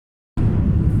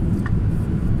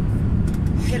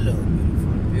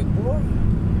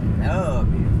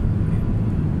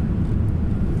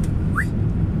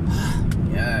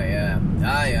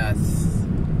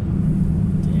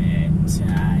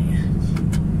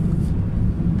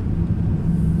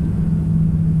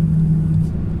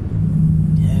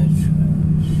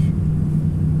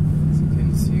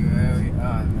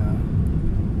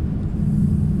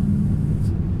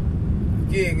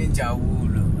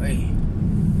Jawulo, hey.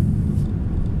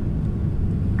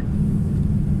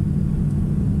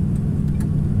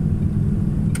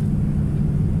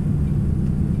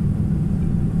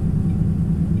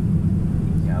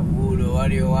 Jawulo, what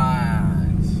do you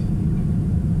want?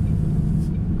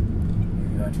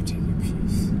 You want to take a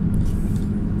piece.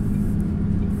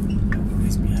 Jawulo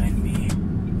is behind me.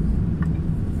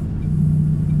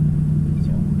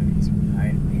 Jawulo is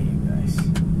behind me, guys.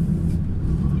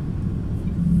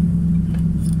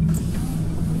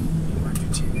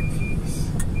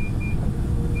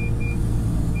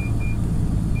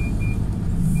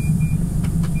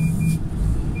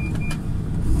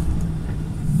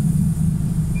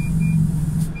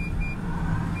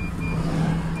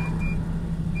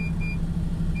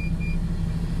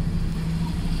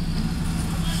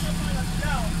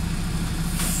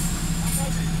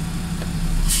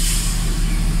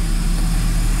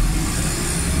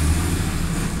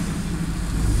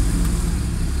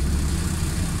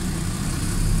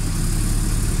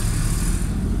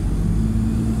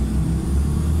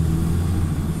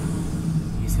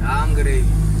 Hungry,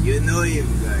 you know him,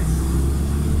 guys.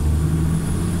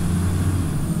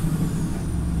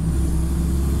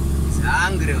 He's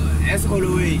hungry, as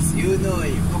always, you know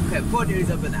him. Okay, Port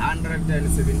Elizabeth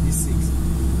 176.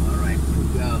 Alright,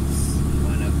 cook house.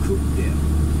 Wanna cook them?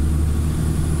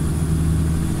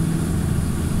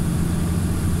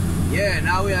 Yeah,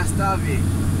 now we are starving.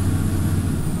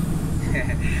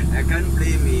 I can't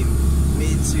blame him. Me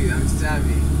too, I'm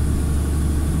starving.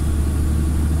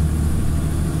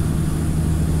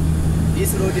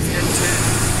 This road is N10.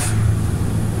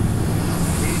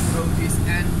 This road is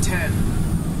N10.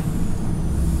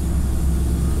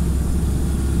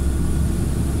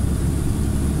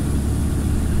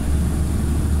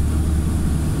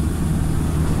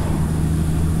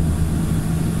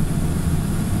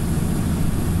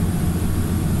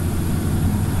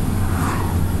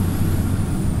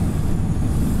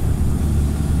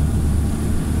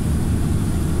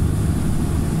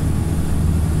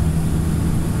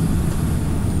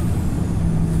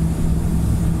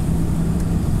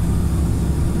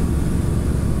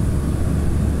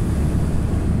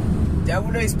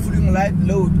 Jawulo is pulling light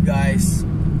load, guys.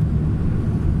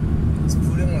 It's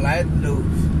pulling light load.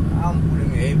 I'm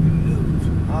pulling heavy load.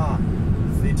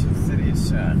 33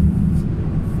 son.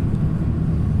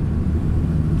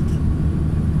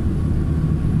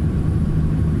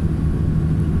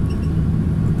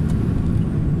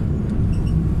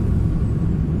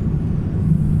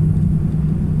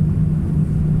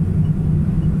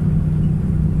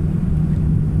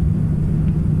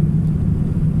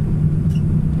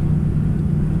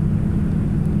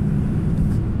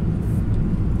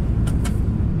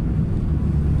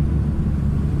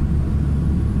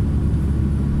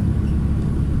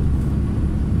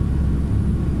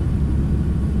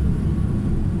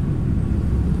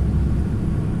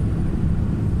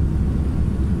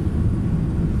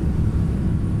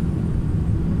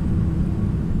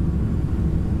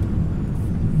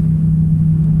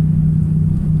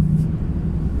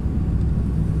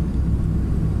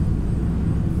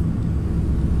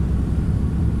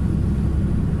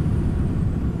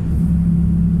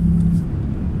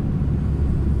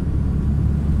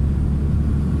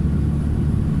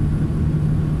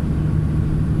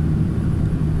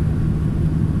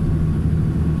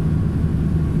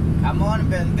 Come on,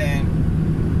 Benden.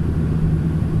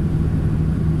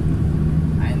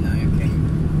 I know you can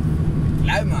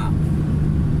climb up.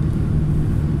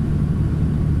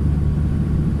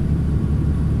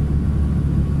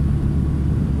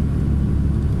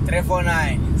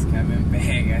 .349 is coming back,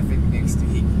 I think next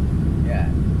week. Yeah,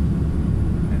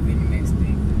 I think next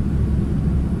week.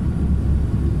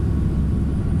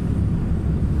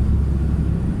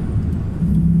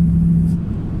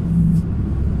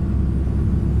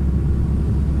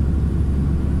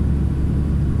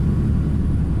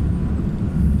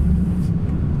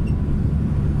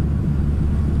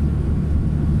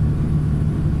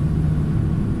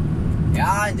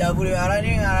 Yeah, Jawulo are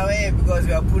running away because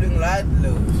we are pulling light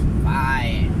load.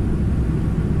 Fine.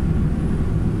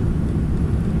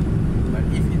 But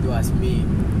if it was me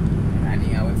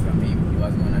running away from him, he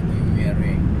was gonna give me a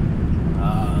ring.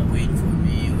 Wait for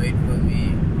me, wait for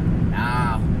me.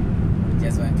 Now, he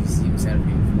just want to see himself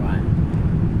in front.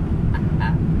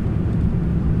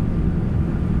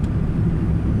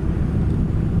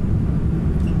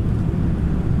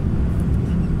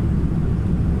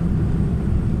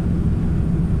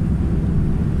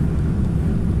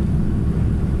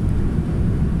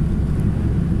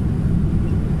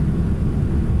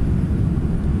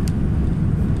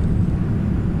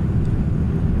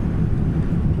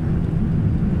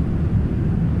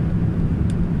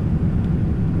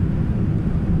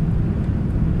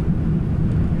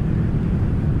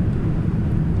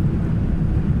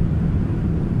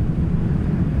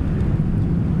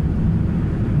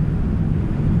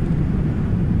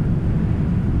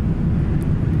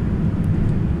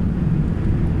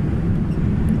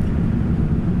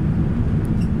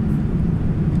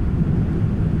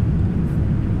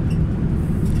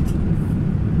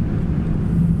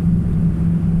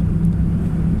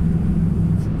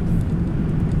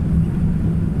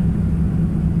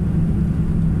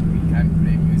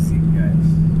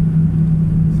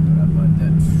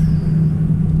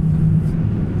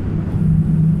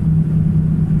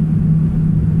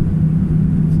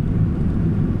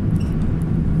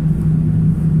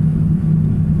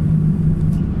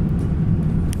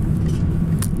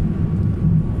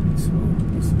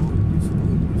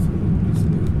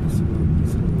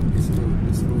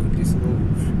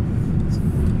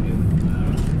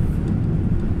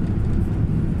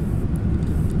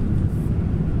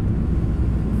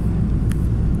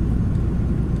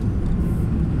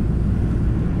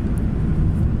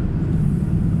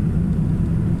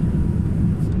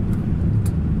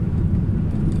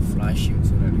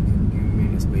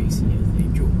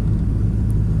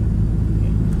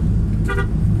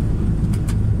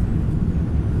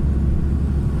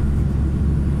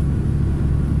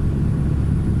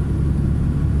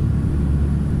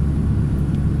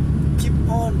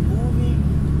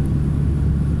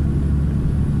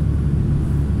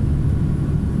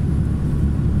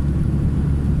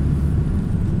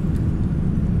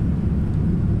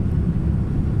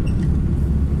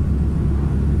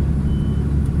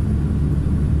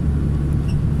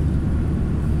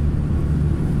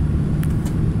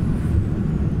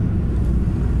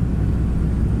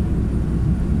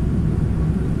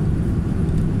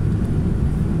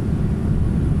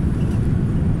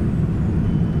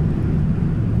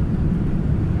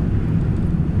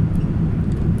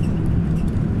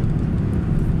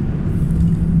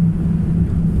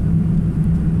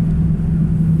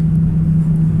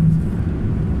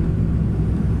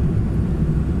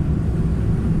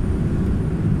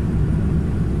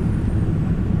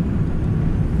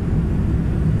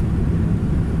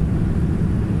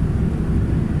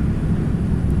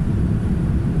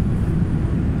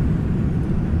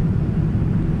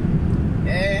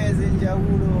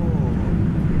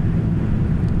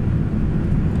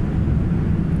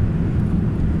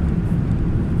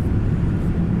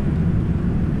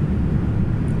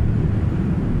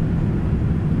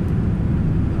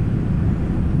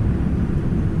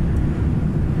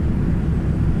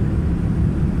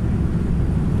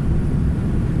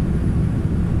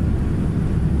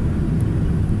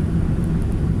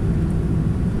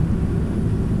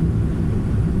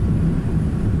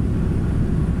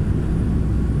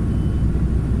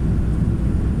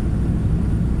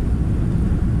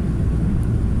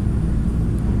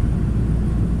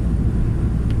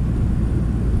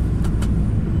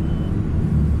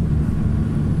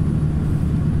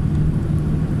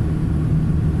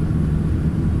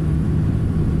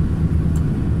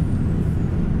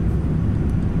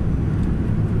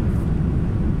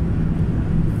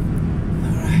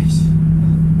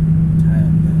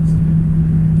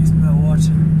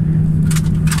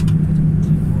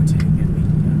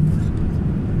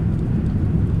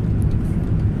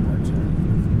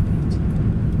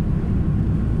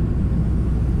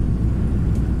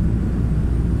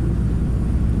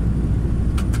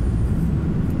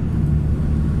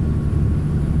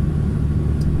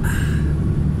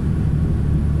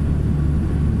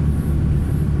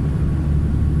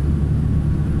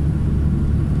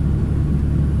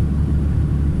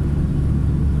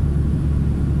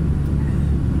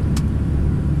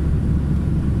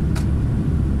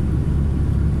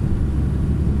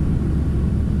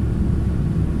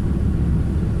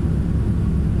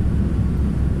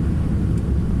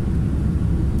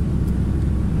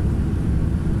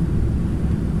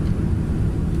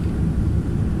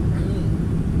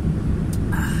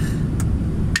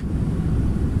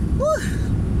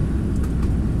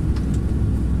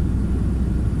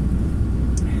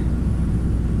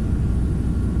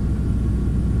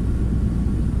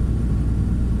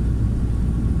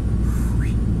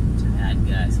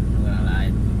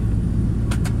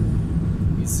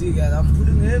 see guys, I'm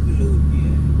putting heavy load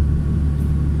here.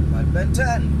 But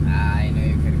N10, I know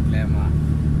you can claim her.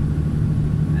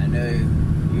 I know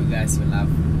you guys will love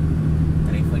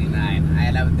 349.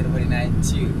 I love 349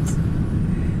 too.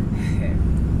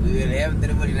 We will have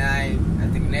 349 I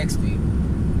think next week.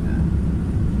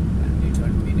 They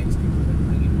told me next week we will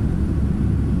bring it.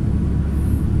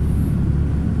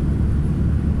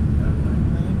 My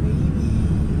baby.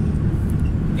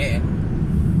 Yeah.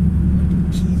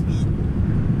 Keep it.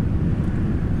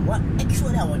 What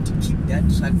actually I want to keep that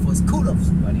track for School of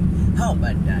Somebody. How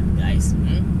about that, guys?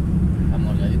 Come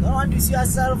on, guys. You don't want to see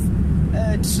yourself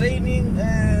training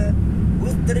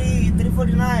with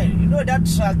 349. You know that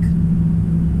track?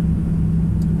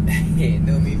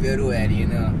 Know me very well, you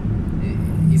know.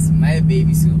 It's my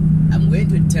baby, so I'm going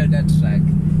to tell that track.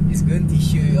 It's going to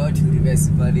show you how to reverse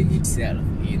spelling itself,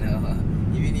 you know.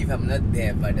 Even if I'm not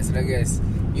there, but as long as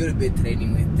you'll be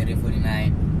training with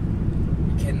 349,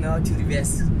 you can know how to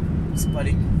reverse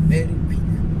spelling very quick.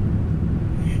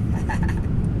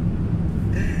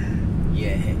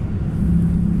 Yeah,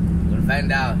 we'll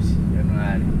find out. Don't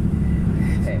worry.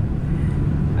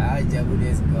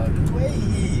 Jabudes got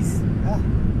ways.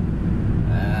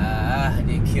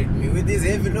 They killed me with this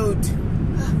heavy load.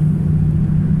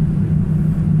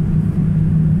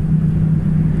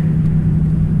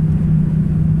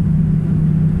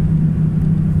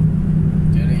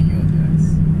 Telling you guys.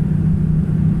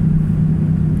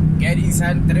 Get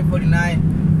inside 349.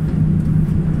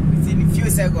 Within a few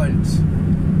seconds,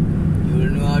 you will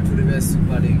know how to reverse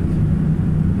Superlink.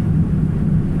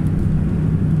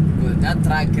 Because that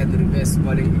track can reverse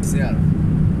Superlink itself.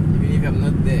 Even if I'm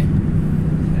not there.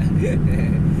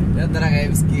 That track I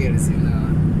have skills, you know.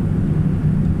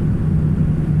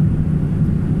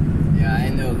 Yeah, I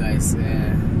know, guys. A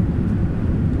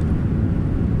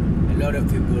lot of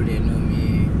people, they know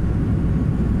me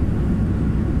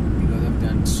because of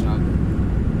that track.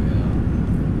 Yeah.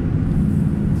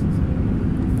 So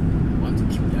I want to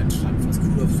keep that track for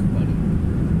School of Somebody.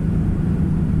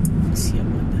 We'll see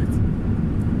about that.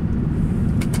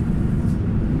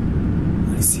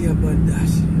 We'll see about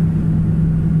that.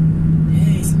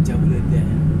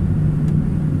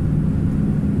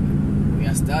 We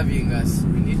are starving, us.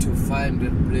 We need to find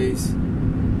a place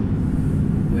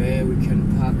where we can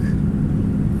park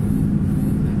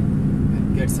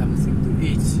and get something to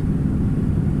eat.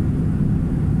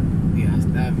 We are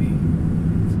starving.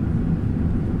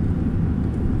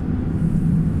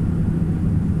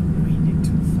 We need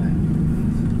to find a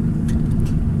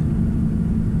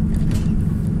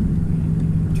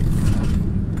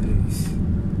place.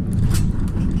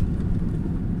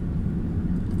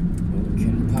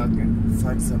 And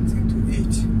find something to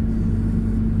eat.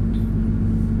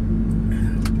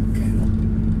 Okay.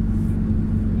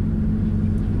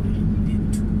 We need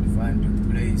to find a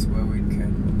place where we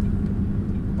can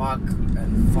park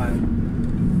and find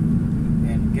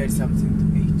and get something to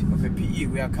eat. Okay, PE,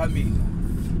 we are coming now.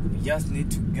 We just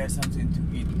need to get something to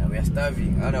eat now. We are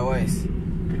starving, otherwise we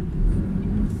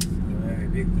have a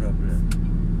big problem.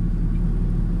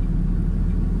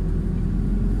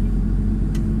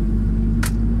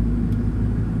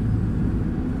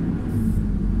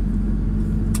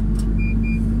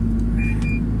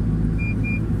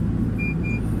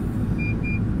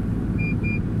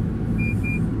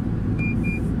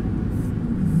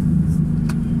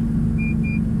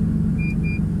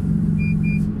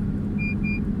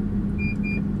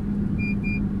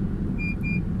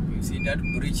 That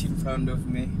bridge in front of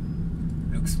me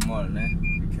looks small, né?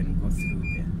 We can go through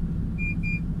there.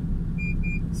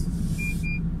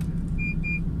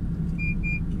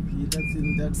 If he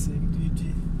doesn't that thing,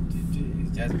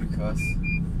 it's just because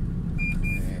I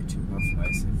took off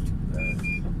myself to bed.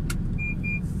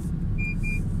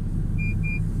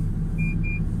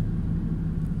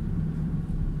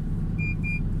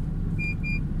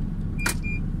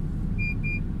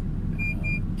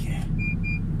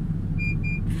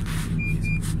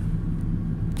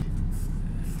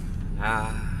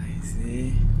 I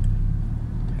see.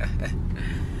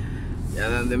 Yeah,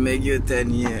 then they make you 10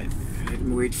 here. Let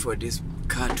me wait for this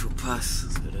car to pass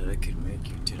so that I can make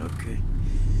you 10, okay?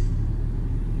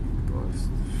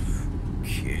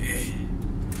 Okay.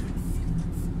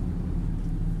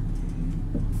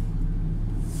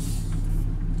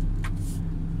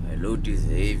 My load is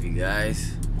heavy,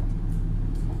 guys.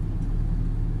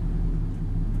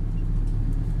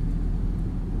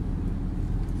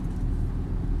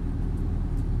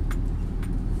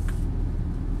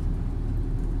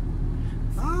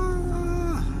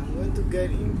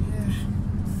 Get in here.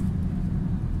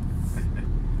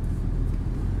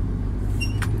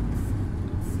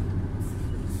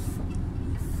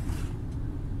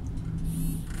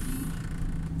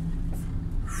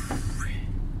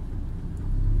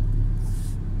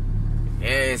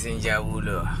 Yes,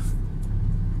 Injabulo.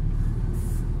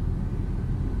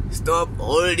 Stop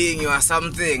holding your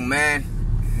something, man.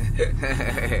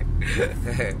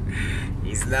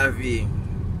 He's laughing.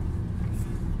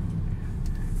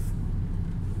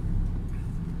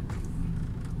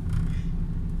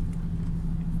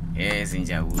 Yes,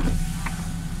 Injabulo.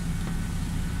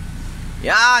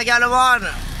 Yeah, get him on.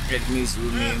 Let me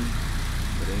zoom in.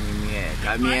 Bring him here.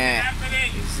 Come here.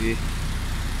 You see?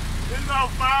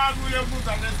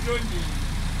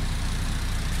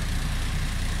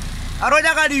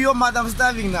 Aroja kadi yo madam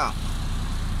starving now.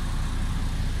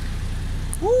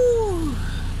 Woo.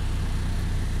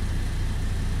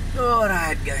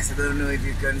 Alright guys, I don't know if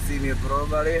you can see me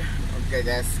properly. Okay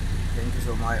guys, thank you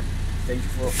so much. Thank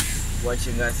you for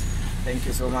watching us. Thank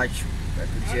you so much. I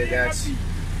appreciate that.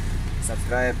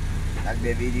 Subscribe, like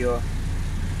the video.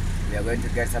 We are going to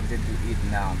get something to eat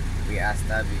now. We are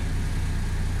starving.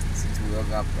 Since we woke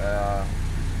up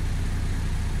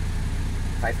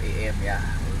 5 a.m. yeah,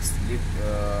 we sleep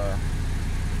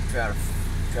 12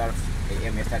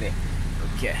 a.m. yesterday.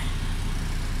 Okay,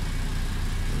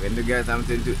 we're going to get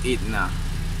something to eat now.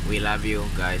 We love you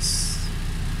guys,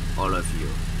 all of you.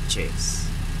 Cheers.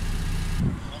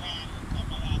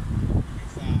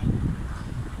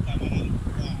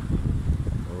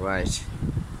 Alright,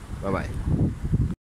 bye bye.